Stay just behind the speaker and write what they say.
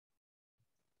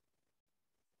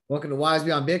Welcome to Wise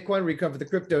Beyond Bitcoin, where we cover the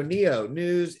crypto neo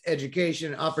news,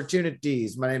 education,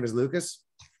 opportunities. My name is Lucas.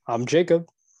 I'm Jacob.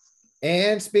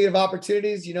 And speaking of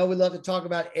opportunities, we love to talk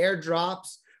about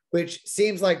airdrops, which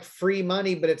seems like free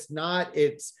money, but it's not.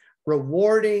 It's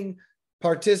rewarding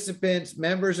participants,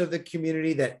 members of the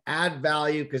community that add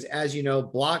value, because as you know,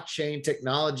 blockchain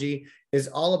technology is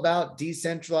all about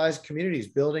decentralized communities,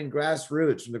 building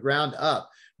grassroots from the ground up.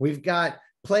 We've got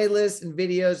playlists and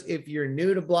videos if you're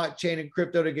new to blockchain and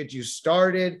crypto to get you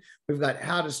started. We've got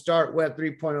how to start Web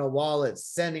 3.0 wallets,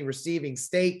 sending, receiving,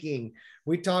 staking.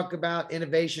 We talk about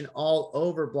innovation all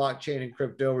over blockchain and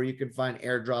crypto, where you can find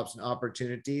airdrops and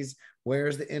opportunities.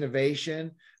 Where's the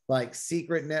innovation? Like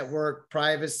secret network,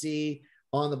 privacy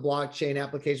on the blockchain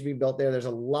application being built there. There's a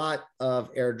lot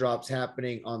of airdrops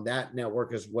happening on that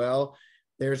network as well.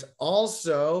 There's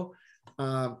also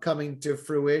coming to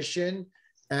fruition,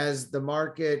 as the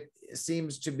market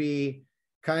seems to be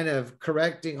kind of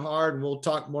correcting hard, and we'll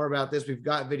talk more about this. We've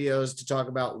got videos to talk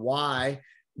about why,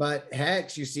 but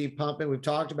Hex, you see pumping. We've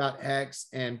talked about Hex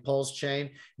and Pulse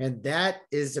Chain, and that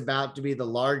is about to be the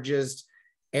largest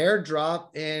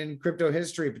airdrop in crypto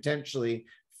history, potentially,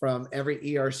 from every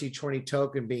ERC20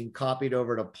 token being copied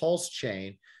over to Pulse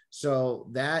Chain. So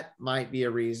that might be a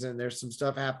reason. There's some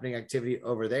stuff happening, activity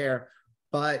over there.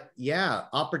 But yeah,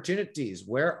 opportunities,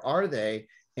 where are they?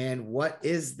 And what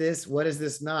is this? What is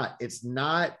this not? It's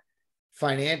not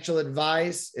financial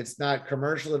advice. It's not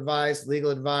commercial advice,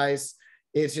 legal advice.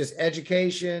 It's just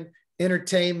education,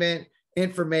 entertainment,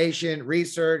 information,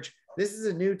 research. This is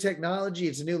a new technology.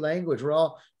 It's a new language. We're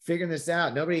all figuring this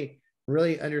out. Nobody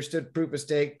really understood proof of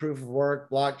stake, proof of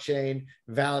work, blockchain,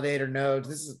 validator nodes.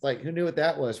 This is like, who knew what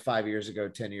that was 5 years ago,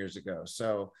 10 years ago?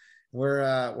 So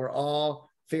we're all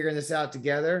figuring this out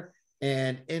together.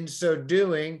 And in so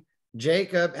doing,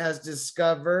 Jacob has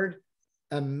discovered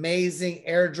amazing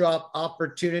airdrop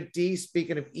opportunity.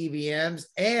 Speaking of EVMs,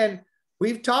 and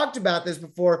we've talked about this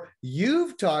before.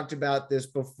 You've talked about this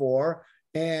before.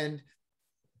 And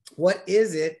what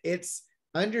is it? It's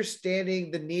understanding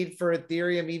the need for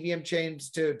Ethereum EVM chains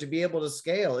to be able to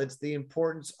scale. It's the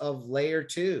importance of layer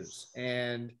twos.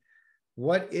 And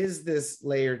what is this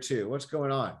layer two? What's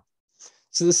going on?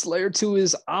 So this layer two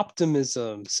is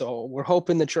optimism. So we're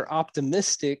hoping that you're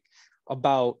optimistic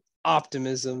about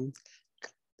optimism.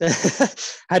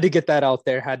 Had to get that out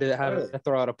there. Had to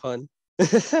throw out a pun.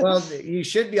 Well, you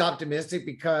should be optimistic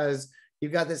because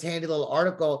you've got this handy little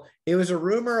article. It was a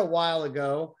rumor a while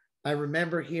ago, I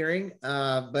remember hearing,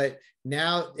 but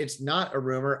now it's not a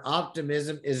rumor.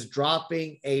 Optimism is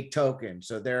dropping a token.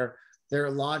 So they're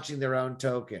launching their own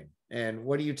token. And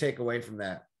what do you take away from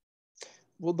that?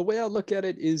 Well, the way I look at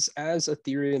it is, as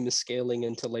Ethereum is scaling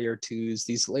into layer twos,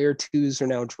 these layer twos are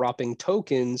now dropping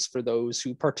tokens for those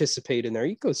who participate in their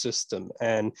ecosystem.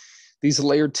 And these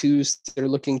layer twos, they're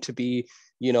looking to be,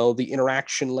 the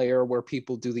interaction layer where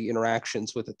people do the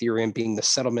interactions, with Ethereum being the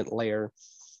settlement layer.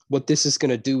 What this is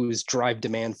going to do is drive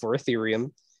demand for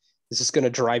Ethereum. This is going to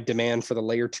drive demand for the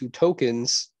layer two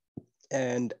tokens.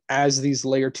 And as these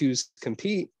layer twos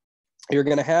compete, you're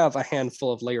going to have a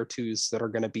handful of layer twos that are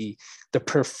going to be the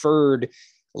preferred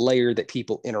layer that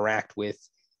people interact with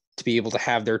to be able to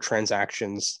have their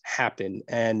transactions happen.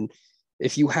 And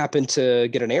if you happen to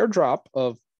get an airdrop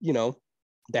of,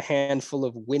 the handful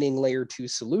of winning layer two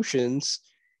solutions,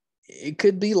 it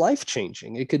could be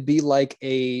life-changing. It could be like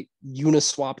a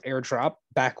Uniswap airdrop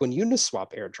back when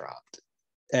Uniswap airdropped.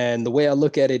 And the way I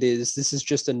look at it is, this is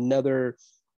just another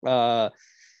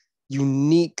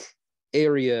unique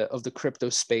area of the crypto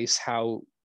space, how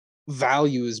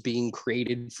value is being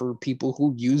created for people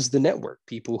who use the network,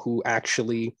 people who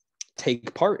actually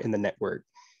take part in the network.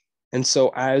 And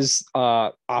so as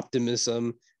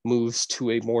Optimism moves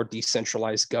to a more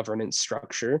decentralized governance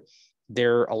structure,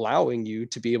 they're allowing you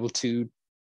to be able to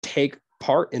take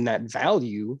part in that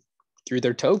value through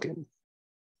their token.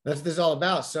 That's what this is all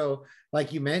about. So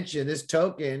like you mentioned, this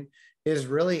token is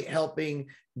really helping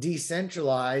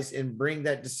decentralize and bring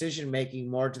that decision-making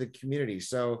more to the community.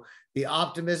 So the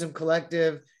Optimism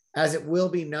Collective, as it will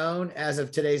be known as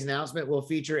of today's announcement, will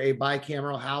feature a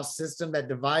bicameral house system that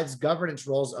divides governance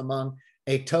roles among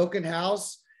a token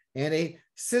house and a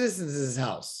citizens'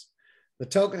 house. The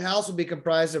token house will be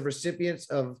comprised of recipients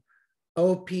of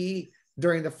OP.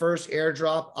 During the first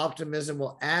airdrop, Optimism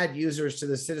will add users to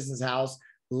the citizens' house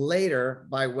later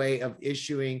by way of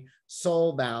issuing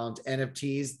soul-bound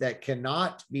NFTs that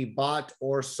cannot be bought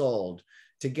or sold.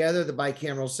 Together, the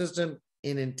bicameral system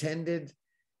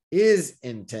is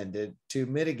intended to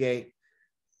mitigate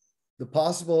the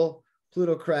possible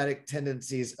plutocratic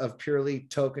tendencies of purely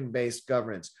token-based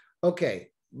governance. Okay,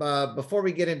 before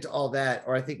we get into all that,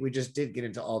 or I think we just did get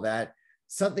into all that,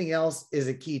 something else is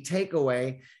a key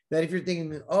takeaway, that if you're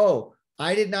thinking, oh,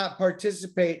 I did not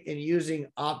participate in using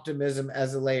Optimism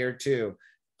as a layer 2,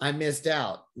 I missed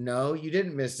out. No, you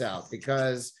didn't miss out,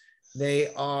 because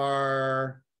they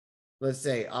are, let's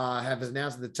say, have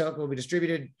announced that the token will be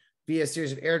distributed via a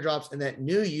series of airdrops and that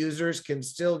new users can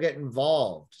still get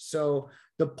involved. So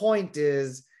the point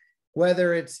is,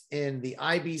 whether it's in the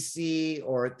IBC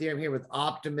or Ethereum here with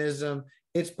Optimism,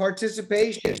 it's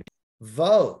participation.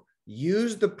 Vote,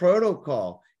 use the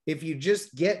protocol. If you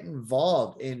just get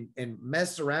involved and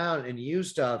mess around and use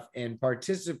stuff and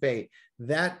participate,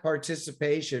 that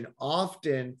participation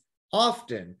often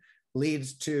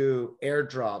leads to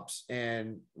airdrops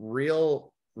and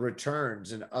real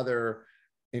returns in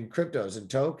cryptos and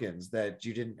tokens that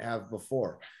you didn't have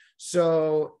before.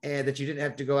 So, and that you didn't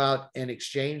have to go out and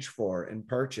exchange for and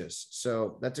purchase.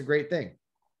 So that's a great thing.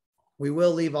 We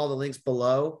will leave all the links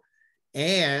below.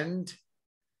 And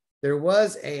there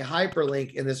was a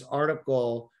hyperlink in this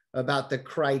article about the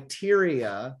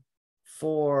criteria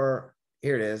for,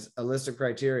 here it is, a list of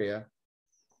criteria.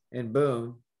 And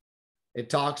boom, it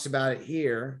talks about it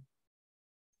here.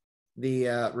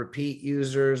 The repeat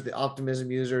users, the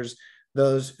Optimism users,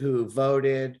 those who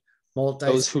voted,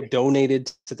 those who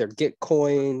donated to their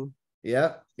Gitcoin.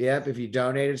 Yep. If you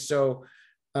donated. So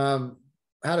how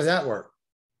does that work?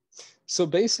 So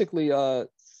basically,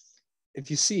 if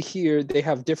you see here, they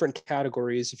have different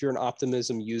categories. If you're an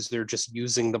Optimism user, just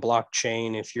using the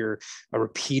blockchain, if you're a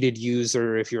repeated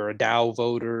user, if you're a DAO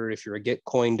voter, if you're a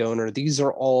Gitcoin donor, these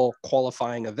are all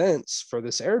qualifying events for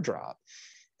this airdrop.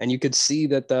 And you could see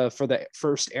that for the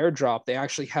first airdrop, they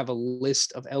actually have a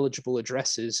list of eligible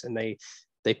addresses, and they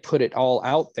put it all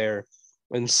out there.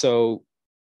 And so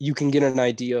you can get an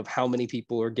idea of how many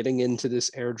people are getting into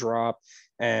this airdrop.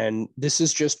 And this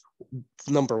is just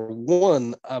number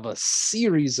one of a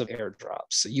series of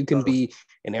airdrops. So you can be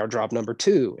an airdrop number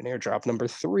 2, an airdrop number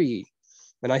 3.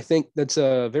 And I think that's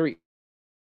a very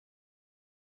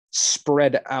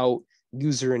spread out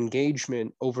user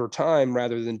engagement over time,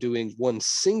 rather than doing one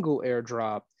single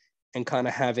airdrop and kind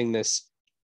of having this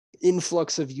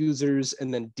influx of users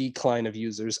and then decline of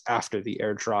users after the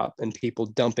airdrop and people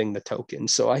dumping the token.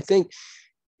 So I think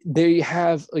they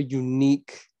have a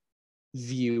unique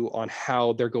view on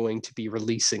how they're going to be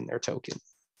releasing their token.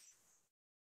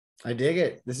 I dig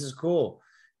it. This is cool.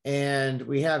 And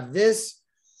we have this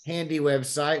handy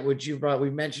website, which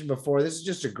we've mentioned before. This is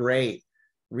just a great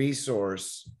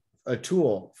resource, a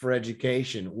tool for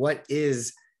education. What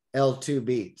is L2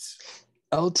 Beats?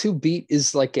 L2 Beat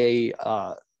is like a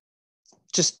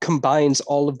just combines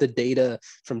all of the data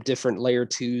from different layer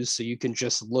 2s, so you can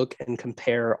just look and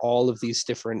compare all of these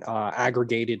different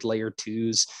aggregated layer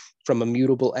 2s, from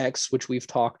Immutable X, which we've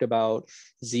talked about,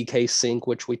 ZK Sync,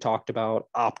 which we talked about,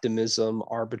 Optimism,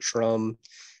 Arbitrum.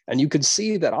 And you can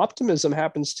see that Optimism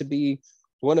happens to be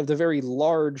one of the very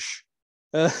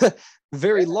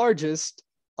largest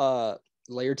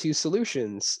layer 2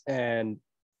 solutions. And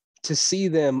to see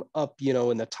them up,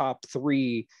 in the top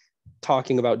 3,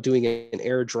 talking about doing an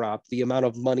airdrop, the amount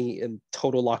of money and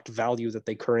total locked value that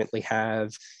they currently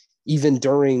have, even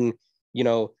during,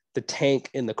 the tank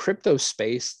in the crypto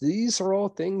space, these are all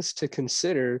things to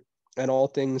consider, and all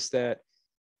things that,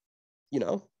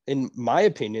 in my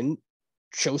opinion,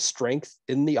 show strength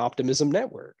in the Optimism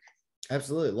network.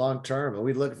 Absolutely. Long term. And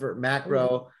we look for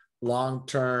macro,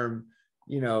 long-term,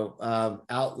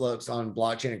 outlooks on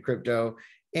blockchain and crypto.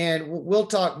 And we'll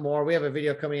talk more. We have a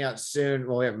video coming out soon.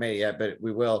 Well, we haven't made it yet, but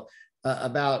we will,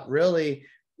 about really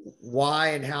why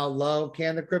and how low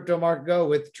can the crypto market go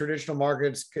with traditional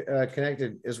markets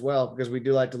connected as well, because we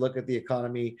do like to look at the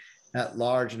economy at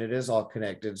large, and it is all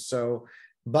connected. So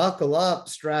buckle up,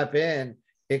 strap in.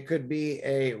 It could be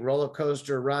a roller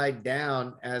coaster ride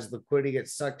down as liquidity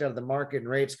gets sucked out of the market and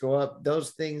rates go up. Those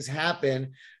things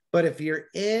happen. But if you're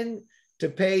in to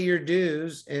pay your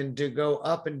dues and to go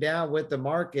up and down with the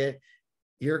market,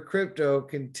 your crypto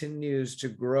continues to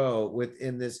grow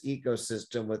within this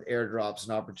ecosystem with airdrops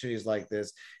and opportunities like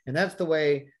this. And that's the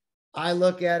way I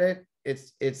look at it.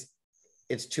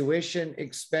 It's tuition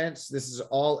expense. This is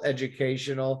all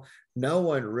educational. No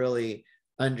one really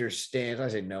understands, I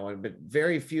say no one, but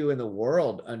very few in the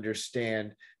world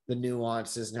understand the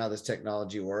nuances and how this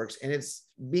technology works. And it's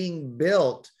being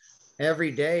built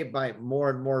every day by more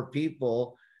and more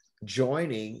people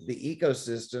joining the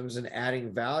ecosystems and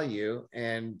adding value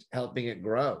and helping it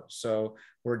grow. So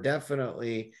we're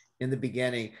definitely in the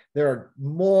beginning. There are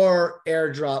more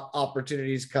airdrop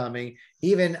opportunities coming.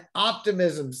 Even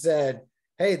Optimism said,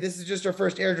 hey, this is just our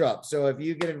first airdrop. So if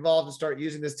you get involved and start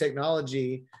using this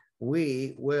technology,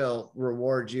 we will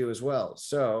reward you as well.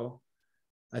 So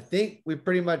I think we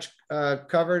pretty much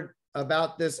covered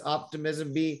about this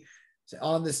Optimism. Be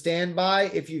on the standby.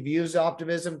 If you've used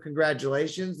Optimism,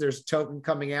 congratulations. There's a token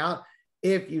coming out.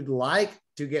 If you'd like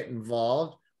to get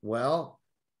involved, well,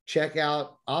 check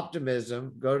out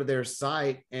Optimism, go to their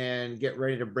site and get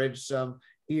ready to bridge some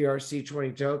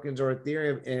ERC20 tokens or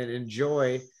Ethereum and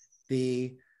enjoy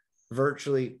the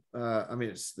virtually, I mean,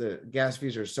 it's the gas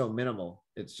fees are so minimal.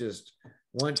 It's just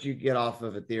once you get off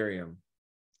of Ethereum.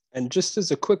 And just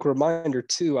as a quick reminder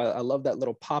too, I love that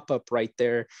little pop-up right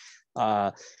there.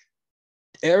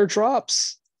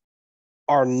 Airdrops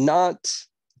are not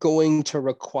going to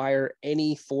require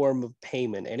any form of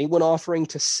payment. Anyone offering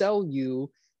to sell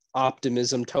you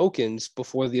Optimism tokens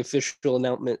before the official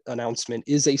announcement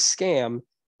is a scam,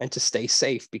 and to stay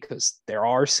safe, because there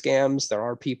are scams. There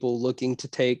are people looking to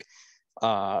take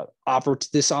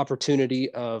this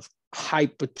opportunity of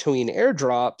hype between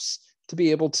airdrops to be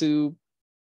able to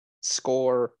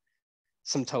score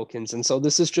some tokens. And so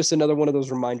this is just another one of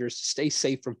those reminders to stay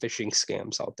safe from phishing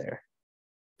scams out there.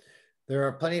 There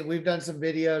are plenty. We've done some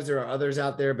videos. There are others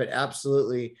out there, but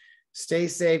absolutely stay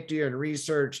safe, do your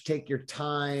research, take your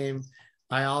time.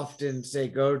 I often say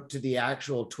go to the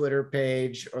actual Twitter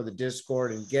page or the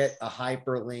Discord and get a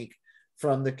hyperlink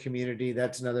from the community.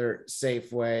 That's another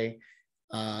safe way.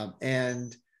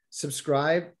 And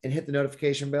subscribe and hit the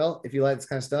notification bell if you like this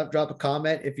kind of stuff. Drop a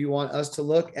comment if you want us to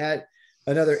look at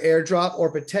another airdrop or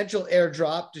potential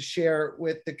airdrop to share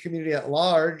with the community at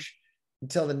large.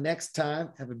 Until the next time,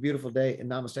 have a beautiful day and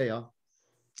namaste, y'all.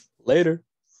 Later.